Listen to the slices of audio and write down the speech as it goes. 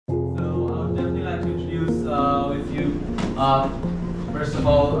First of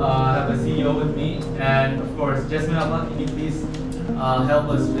all, I have the CEO with me, and of course, Jasmine Abba, can you please help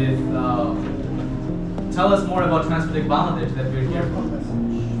us with, tell us more about Transfotech Bangladesh that we're here for.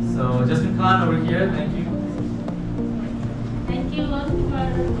 So, Jasmine Khan over here, thank you. Thank you all for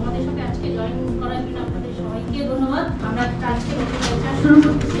আমাদের সাথে আজকে join করার জন্য আপনাদের সবাইকে ধন্যবাদ। আমরা আজকে নতুন লেকচার শুরু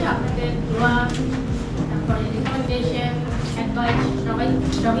করতেছি। আপনাদের দোয়া, তারপরে রিকমেন্ডেশন, অ্যাডভাইস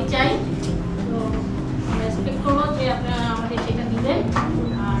সবই চাই। তো আমরা এক্সপেক্ট করবো যে আপনারা আমাদের সেটা দিবেন।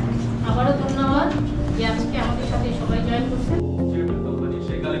 আর আবারও ধন্যবাদ যে আজকে আমাদের সাথে সবাই জয়েন করছেন।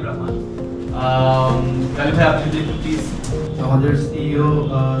 গালিব ভাই, আপনি যদি প্লিজ আমাদের সিইও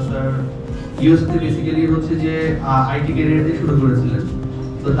স্যার ইউএসএতে বেসিক্যালি হচ্ছে যে আইটি ক্যারিয়ার দিয়ে শুরু করেছিলেন,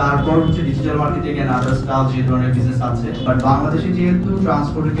 তো তারপর হচ্ছে digital marketing and other staff যে ধরনের বিজনেস আছে, বাট বাংলাদেশে যেহেতু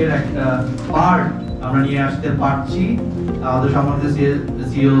ট্রান্সপোর্টের একটা পার্ট আমরা নিয়ে আসতে পারছি আমাদের সম্বন্ধে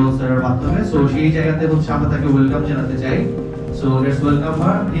সিইও স্যারের মাধ্যমে, সো সেই জায়গাতে হচ্ছে আমরা তাকে ওয়েলকাম জানাতে চাই। So let's welcome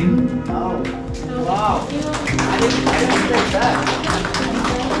him. Wow. I didn't expect that.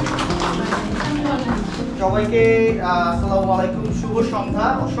 সবাইকে আসসালামু আলাইকুম, শুভ সন্ধ্যা।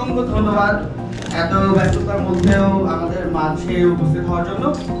 অসংখ্য ধন্যবাদ এত ব্যস্ততার মধ্যেও আমাদের মাঝে উপস্থিত হওয়ার জন্য।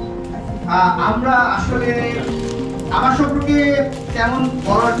 আমরা আসলে আমার সম্পর্কে তেমন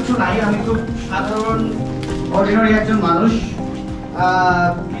বলার কিছু নাই, আমি খুব সাধারণ অর্ডিনারি একজন মানুষ,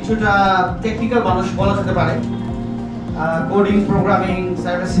 কিছুটা টেকনিক্যাল মানুষ বলা যেতে পারে। কোডিং, প্রোগ্রামিং,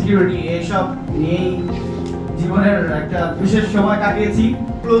 সাইবার সিকিউরিটি এইসব নিয়েই জীবনের একটা বিশেষ সময় কাটিয়েছি।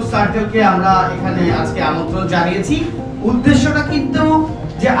 ক্লোজ সার্কেলকে আমরা এখানে আজকে আমন্ত্রণ জানিয়েছি। উদ্দেশ্যটা কিন্তু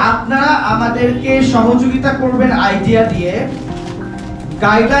যে আপনারা আমাদেরকে সহযোগিতা করবেন আইডিয়া দিয়ে,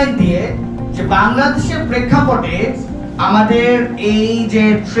 গাইডলাইন দিয়ে, যে বাংলাদেশের প্রেক্ষাপটে আমাদের এই যে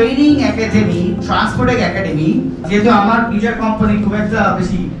ট্রেনিং একাডেমি, ট্রান্সফোটেক একাডেমি, যেহেতু আমার নিজের কোম্পানি খুব একটা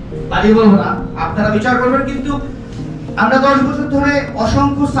বেশি বাড়ি বলবো না, আপনারা বিচার করবেন, কিন্তু আমরা 10 বছর ধরে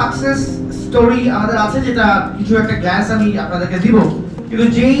অসংখ্য সাকসেস স্টোরি আমাদের আছে, যেটা কিছু একটা গ্ল্যান্স আমি আপনাদেরকে দিব। কিন্তু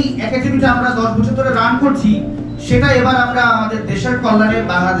যেই একাডেমিটা আমরা 10 বছর ধরে রান করছি, সেটা এবার আমরা আমাদের দেশের কল্যাণে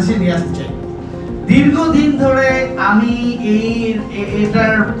বাংলাদেশে নিয়ে আসতে চাই। দীর্ঘদিন ধরে আমি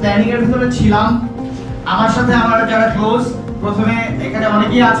এটার প্ল্যানিং এর ভিতরে ছিলাম। আমার সাথে আমার যারা ক্লোজ, প্রথমে এখানে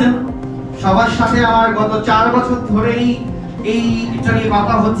অনেকেই আছেন, সবার সাথে আমার গত 4 বছর ধরেই এটা নিয়ে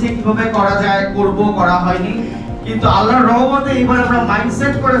কথা হচ্ছে কিভাবে করা যায়, করা হয়নি। কিন্তু আল্লাহর রহমতে এবার আমরা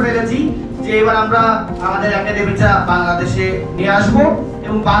মাইন্ডসেট করে ফেলেছি যে এবার আমরা আমাদের একাডেমিটা বাংলাদেশে নিয়ে আসব,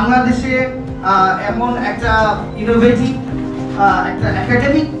 এবং বাংলাদেশে এমন একটা ইনোভেটিভ একটা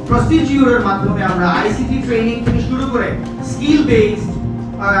একাডেমিক প্রসিডিউরের মাধ্যমে আমরা আইসিটি ট্রেনিং থেকে শুরু করে স্কিল বেসড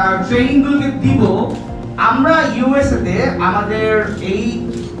ট্রেনিংগুলোকে দিব। আমরা ইউএসএ তে আমাদের এই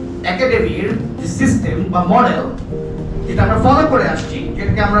একাডেমির যে সিস্টেম বা মডেল, যেটা আমরা ফলো করে আসছি,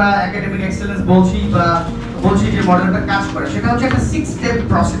 যেটাকে আমরা একাডেমিক এক্সেলেন্স বলছি যে মডেলটা কাজ করে, সেটা হচ্ছে একটা 6 স্টেপ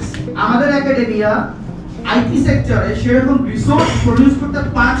প্রসেস। আমাদের একাডেমিয়া আইটি সেক্টরে সেরকম রিসোর্স প্রডিউস করতে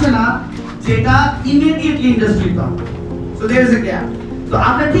পারছে না যেটা ইমিডিয়েটলি ইন্ডাস্ট্রিতে দরকার। So there is a gap. তো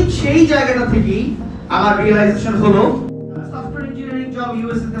আমরা ঠিক সেই জায়গাটা থেকেই আমার রিয়েলাইজেশন হলো সফটওয়্যার ইঞ্জিনিয়ারিং জব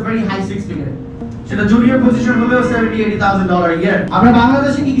ইউএসএ তে ভেরি হাই 6 ফিগার, সেটা জুনিয়র পজিশন হলেও $70,000-80,000 a year। আমরা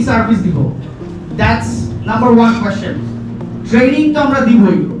বাংলাদেশে কি সার্ভিস দিব? That's number 1 question. ট্রেনিং তো আমরা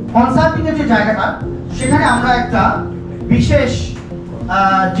দিবই, কনসাল্টিং এর যে জায়গাটা, সেখানে আমরা একটা বিশেষ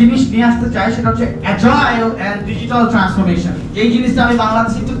জিনিস নিয়ে আসতে চাই, সেটা হচ্ছে অ্যাজাইল এন্ড ডিজিটাল ট্রান্সফরমেশন। যেই জিনিসটা আমি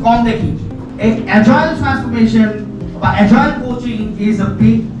বাংলাদেশে একটু কম দেখি। এই অ্যাজাইল ট্রান্সফরমেশন বা agile coaching is a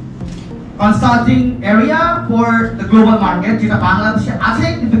big consulting area for the global market, যেটা বাংলাদেশে আছে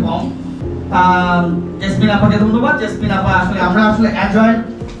কিন্তু কম। জেসমিন আপাকে ধন্যবাদ। জেসমিন আপা, আসলে আমরা অ্যাজাইল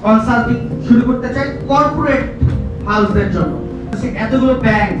কনসাল্টিং শুরু করতে চাই কর্পোরেট হাউসদের জন্য। এতগুলো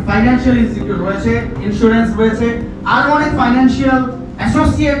ব্যাংক, ফাইন্যান্সিয়াল ইনস্টিটিউট রয়েছে, ইন্স্যুরেন্স রয়েছে, আর অনেক ফাইন্যান্সিয়াল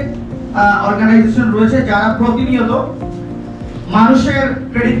অ্যাসোসিয়েট অর্গানাইজেশন রয়েছে, যারা প্রতিনিয়ত মানুষের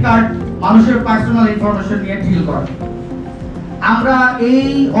ক্রেডিট কার্ড, মানুষের পার্সোনাল ইনফরমেশন নিয়ে ডিল করে। আমরা এই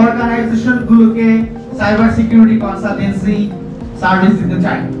অর্গানাইজেশনগুলোকে সাইবার সিকিউরিটি কনসালটেন্সি সার্ভিস দিতে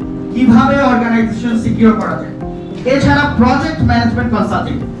চাই। কিভাবে অর্গানাইজেশন সিকিউর করা যায়, এছাড়া প্রজেক্ট ম্যানেজমেন্ট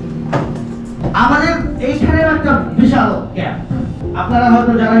কনসাল্টিং। আমাদের এইখানে একটা বিশাল গ্যাপ। আপনারা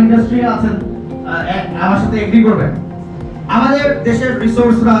হয়তো যারা ইন্ডাস্ট্রি আছেন আমার সাথে এগ্রি করবেন, আমাদের দেশের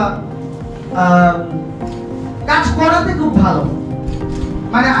রিসোর্সরা কাজ করাতে খুব ভালো,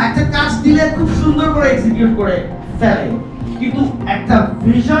 মানে একটা কাজ দিলে খুব সুন্দর করে এক্সিকিউট করে ফেলে, কিন্তু একটা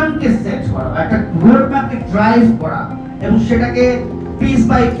ভিশনকে সেট করা, একটা রোড ম্যাপকে ড্রাইভ করা এবং সেটাকে পিস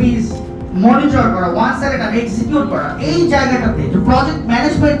বাই পিস মনিটর করা, ওয়ান সাইড এটা এক্সিকিউট করা, এই জায়গাটাতে যে প্রজেক্ট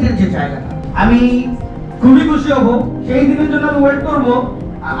ম্যানেজমেন্টের যে জায়গাটা, আমি খুবই খুশি হব। সেই দিনের জন্য আমি ওয়েট করব।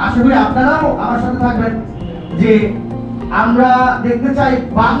 আশা করি আপনারাও আমার সাথে থাকবেন যে আমরা দেখতে চাই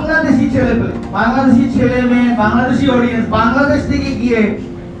বাংলাদেশি ছেলেপেলে, বাংলাদেশি ছেলে মেয়ে, বাংলাদেশি অডিয়েন্স বাংলাদেশ থেকে গিয়ে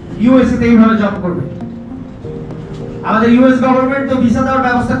ইউএসএ তে এইভাবে জব করবে। আমাদের ইউএস গভর্নমেন্ট তো ভিসা দেওয়ার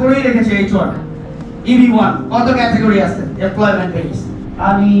ব্যবস্থা করেই রেখেছে H1 EB1 কত ক্যাটাগরি আছে এমপ্লয়মেন্ট বেস।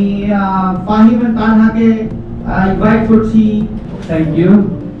 আমি ফাহিম এন্ড তানহাকে ইনভাইট করছি। থ্যাংক ইউ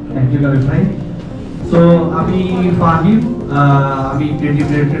গালিব ভাই। সো আমি ফাহিম, আমি ক্রিয়েটিভ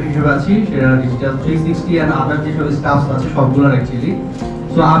ডিরেক্টর হিসেবে আছি সেরা ডিজিটাল 360 এন্ড আদার যেসব স্টাফস আছে সবগুলোর অ্যাকচুয়ালি।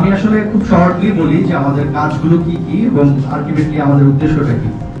 সো আমি আসলে খুব শর্টলি বলি যে আমাদের কাজগুলো কি কি এবং আলটিমেটলি আমাদের উদ্দেশ্যটা কি।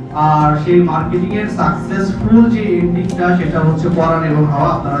 আর সেই মার্কেটিং এর সাকসেসফুল যে এন্ডিংটা সেটা হচ্ছে পরান এবং হাওয়া।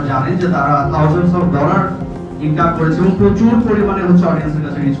 আপনারা জানেন যে তারা থাউজেন্ডস অফ ডলার ইনকাম করেছে এবং প্রচুর পরিমাণে হচ্ছে অডিয়েন্সের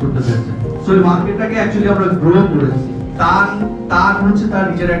কাছে রিচ করতে পেরেছে। সো এই মার্কেটটাকে অ্যাকচুয়ালি আমরা গ্রো করেছি। তার হচ্ছে তার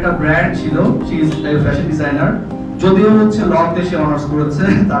নিজের একটা ব্র্যান্ড ছিল, she is a fashion designer, যদিও হচ্ছে লতে সে অনার্স করেছে,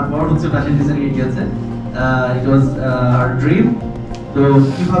 তারপর হচ্ছে ফ্যাশন ডিজাইনিং এ গিয়েছে। ইট ওয়াজ হার ড্রিম। তো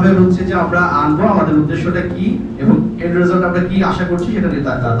কিভাবে হচ্ছে যে আমরা আনবো, আমাদের উদ্দেশ্যটা কি এবং এর রেজাল্ট আমরা কি আশা করছি সেটা নিয়ে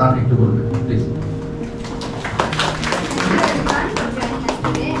তার একটু বলবেন প্লিজ।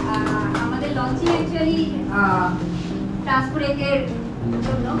 আমাদের লঞ্চিং অ্যাকচুয়ালি ট্রান্সফোটেকের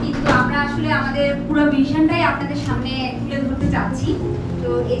জন্য, কিন্তু আমরা আসলে আমাদের পুরো ভিশনটাই আপনাদের সামনে তুলে ধরতে চাচ্ছি। তো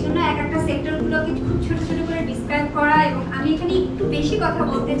এই জন্য একটা সেক্টরগুলোকে খুব ছোট ছোট করে ডিসক্রাইব করা, এবং আমি এখানে একটু বেশি কথা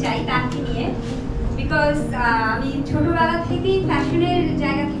বলতে চাই তাকে নিয়ে, বিকজ আমি ছোটবেলা থেকেই ফ্যাশনের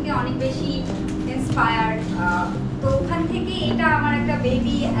জায়গা থেকে অনেক বেশি ইন্সপায়ার্ড। তো ওখান থেকে এটা আমার একটা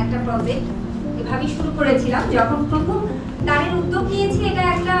বেবি একটা প্রজেক্ট এভাবেই শুরু করেছিলাম। যখন প্রথম তারের উদ্যোগ নিয়েছি, এটা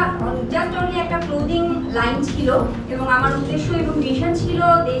একটা জাস্ট অনলি একটা ক্লোদিং লাইন ছিল, এবং আমার উদ্দেশ্য এবং মিশন ছিল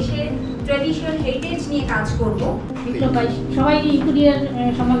দেশের ট্র্যাডিশন হেরিটেজ নিয়ে কাজ করব। বিপ্লব ভাই, সবাই ইকুরিয়ার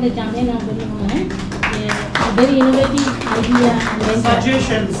সম্বন্ধে জানেন না বলে মনে হয়, যে very innovative idea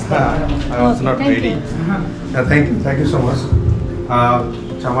suggestions. I was not ready. Thank you so much.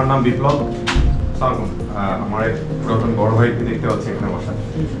 আমার নাম বিপ্লব। আমার এক পুরাতন বড় ভাইকে দেখতে পাচ্ছি এখানে বসা।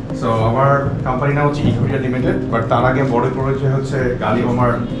 সো আমার কোম্পানির নাম হচ্ছে ইকুরিয়া লিমিটেড, বাট তার আগে বড় পরিচয় হচ্ছে গালিব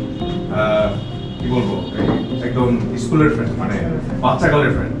আমার কি বলবো একদম স্কুলের ফ্রেন্ড, মানে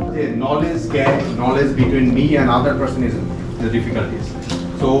বাচ্চাকালের friend. Knowledge between me and other person is the difficulties.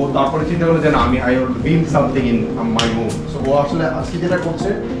 তো তারপরে চিন্তা করলো যে না, আমি I will build something in my own. So ও আসলে আজকে যেটা করছে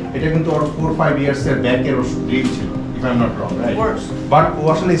এটা কিন্তু ওর 4-5 ইয়ার্সের ব্যাকের ওর ড্রিম ছিল, if I am not wrong, right? But ও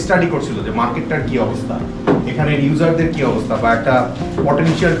আসলে স্টাডি করছিল যে মার্কেটটার কি অবস্থা, এখানে ইউজারদের কি অবস্থা, বা একটা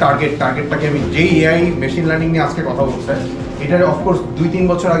পটেনশিয়াল টার্গেটটাকে আমি যেই এআই মেশিন লার্নিং নিয়ে আজকে কথা বলছে, এটার অফকোর্স 2-3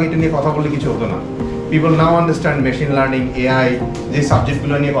 বছর আগে এটা নিয়ে কথা বললে কিছু হতো না। পিপল নাও আন্ডারস্ট্যান্ড মেশিন লার্নিং, এআই, যে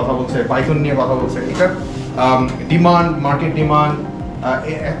সাবজেক্টগুলো নিয়ে কথা বলছে, পাইথন নিয়ে কথা বলছে, এটার ডিমান্ড, মার্কেট ডিমান্ড,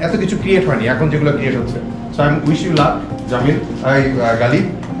 এত কিছু ক্রিয়েট হয়নি এখন যেগুলো ক্রিয়েট হচ্ছে। So I wish you lakh Jamil, Ghalib.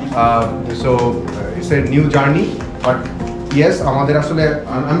 So it's a new journey, but yes আমাদের আসলে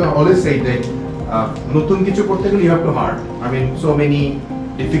আমি অলওয়েজ সেই দ্যাট নতুন কিছু করতে গেলে you have to hard, I mean so many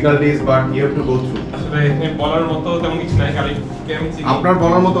difficulties, but you have to go through. আসলে বলার মতো তেমন কিছু নাই, গালিবকে আমি চিনি। আপনার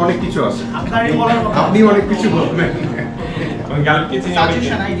বলার মতো অনেক কিছু আছে, আপনি অনেক কিছু বলবেন। আমি গালিবকে চিনি,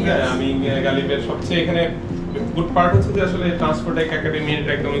 আমি গালিবের সবচেয়ে এখানে গুড পার্ট হচ্ছে যে আসলে ট্রান্সফোটেক একাডেমির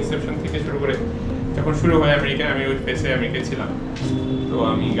একদম ইনসেপশন থেকে শুরু করে যখন শুরু হয় আমেরিকায়, আমি ওই ফেসে আমেরিকায় ছিলাম। তো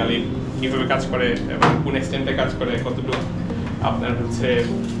আমি গালিব কীভাবে কাজ করে এবং কোন এক্সটেন্টে কাজ করে, কতটুকু আপনার হচ্ছে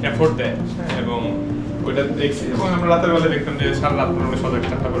এফোর্ট দেয়, এবং ওইটা দেখছি। এবং আমরা রাতের বেলা দেখতাম যে সারা রাত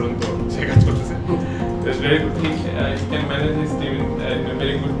 9-4 পর্যন্ত সে কাজ করতেছে। Very good thing, can manage his team in a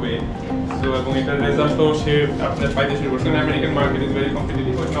very good way. So এবং এটার রেজাল্টও সে আপনার পাইতে শুরু করছে। American market is very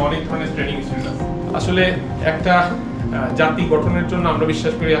competitive, ওখানে অনেক ধরনের ট্রেনিং ইনস্টিটিউট আছে। আসলে একটা জাতি গঠনের জন্য আমরা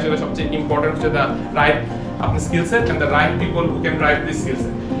বিশ্বাস করি আসলে সবচেয়ে ইম্পর্টেন্ট হচ্ছে দ্য রাইট আপনার skill set and the right people who can drive this skill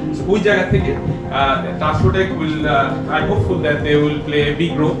set. So ওই জায়গা থেকে ট্রান্সফোটেক will I hopeful that they will play a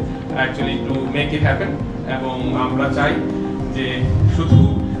big role actually to make it happen. এবং আমরা চাই যে শুধু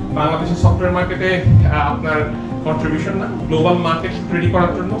বাংলাদেশের সফটওয়্যার মার্কেটে আপনার কন্ট্রিবিউশন না, গ্লোবাল মার্কেট রেডি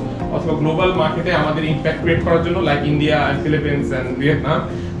করার জন্য অথবা গ্লোবাল মার্কেটে আমাদের ইম্প্যাক্ট ক্রিয়েট করার জন্য, like India and Philippines and Vietnam,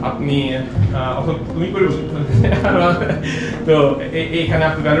 আপনি অথবা তুমি করে তো এইখানে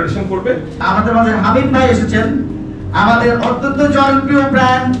আপনি ভ্যালিডেশন করবেন। আমাদের মাঝে হাবিব ভাই এসেছেন, আমাদের অত্যন্ত জনপ্রিয়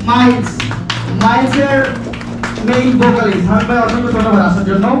ব্র্যান্ড মাইলসের মেইন ভোকালিস্ট। হাবিব ভাই অত্যন্ত ধন্যবাদ আসার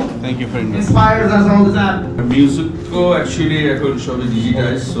জন্য। Thank you very much. Inspires us all the time. Music actually এখন সবই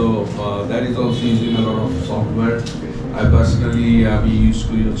digitized, so that is also using a lot of software. I personally we use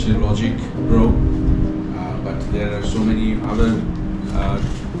to Logic Pro, but there are so many other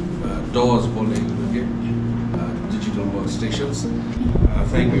DAWs digital workstations.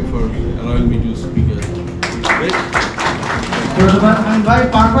 Thank you for allowing me to speak. ধন্যবাদ। আমি ভাই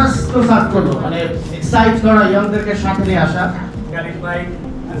purpose তো search করবো, মানে excite করা ইয়ংদেরকে সাথে নিয়ে আসা। গালিব ভাই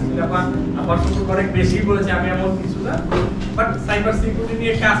আবার অনেক বেশি বলেছে, আমি এমন কিছু না, বাট সাইবার সিকিউরিটি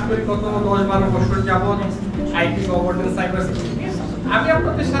নিয়ে কাজ করি গত 10-12 বছর যাবত, আইটি গভর্নেন্স সাইবার সিকিউরিটি নিয়ে। আমি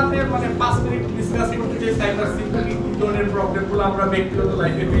আপনাদের সাথে মানে 5 মিনিট ডিসকাস করতে চাই সাইবার সিকিউরিটি কি ধরনের প্রবলেমগুলো আমরা ব্যক্তিগত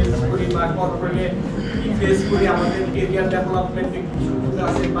লাইফে ফেস করি বা কর্পোরেটে কি ফেস করি, আমাদের কেরিয়ার ডেভেলপমেন্টে কি সুযোগ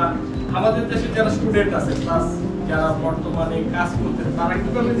আছে, বা আমাদের দেশে যারা স্টুডেন্ট আছে প্লাস যারা বর্তমানে কাজ করতে তারা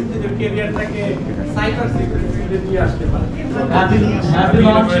কিভাবে নিজেদের কেরিয়ারটাকে সাইবার সিকিউরিটি ফিল্ডে নিয়ে আসতে পারে।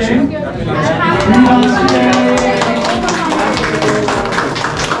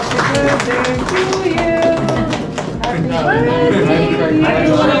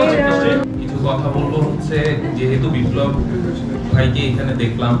 কিছু কথা বলবো হচ্ছে, যেহেতু বিপ্লব ভাইকে এখানে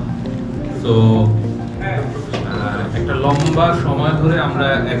দেখলাম, তো একটা লম্বা সময় ধরে আমরা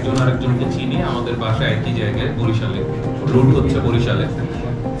একজন আরেকজনকে চিনি, আমাদের বাসা একই জায়গায় বরিশালে, রুট হচ্ছে বরিশালে।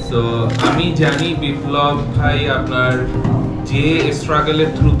 তো আমি জানি বিপ্লব ভাই আপনার যে স্ট্রাগলের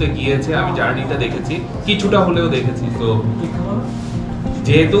থ্রুতে গিয়েছে, আমি জার্নিটা দেখেছি, কিছুটা হলেও দেখেছি। তো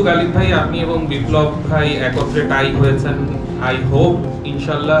যেহেতু গালিব ভাই আপনি এবং বিপ্লব ভাই একত্রে টাই হয়েছেন, আই হোপ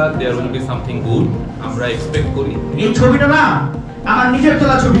ইনশাল্লাহ there will be something good, আমরা এক্সপেক্ট করি। এই ছবিটা না আমার নিজের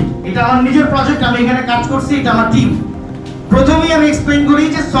তোলা ছবি, এটা আমার নিজের প্রজেক্ট, আমি এখানে কাজ করছি, এটা আমার টিম। প্রথমেই আমি এক্সপ্লেইন করি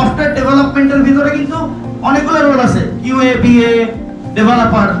যে সফটওয়্যার ডেভেলপমেন্টের ভিতরে কিন্তু অনেকগুলো রোল আছে, কিউএ, বিএ,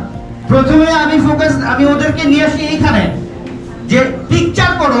 ডেভেলপার। প্রথমে আমি ওদেরকে নিয়ে আসি এইখানে যে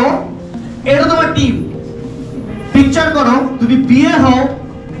পিকচার করো, এটা তোমার টিম। পিকচার করো, তুমি বিএ হও,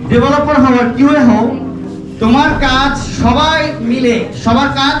 ডেভেলপার হও, কিউএ হও, তোমার কাজ সবাই মিলে, সবার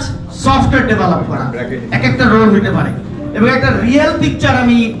কাজ সফটওয়্যার ডেভেলপ করা, এক একটা রোল হতে পারে। এবং একটা রিয়েল পিকচার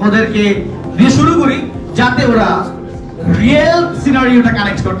আমি ওদেরকে দিয়ে শুরু করি যাতে ওরা রিয়েল সিনারিওটা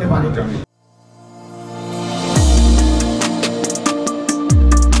কানেক্ট করতে পারে।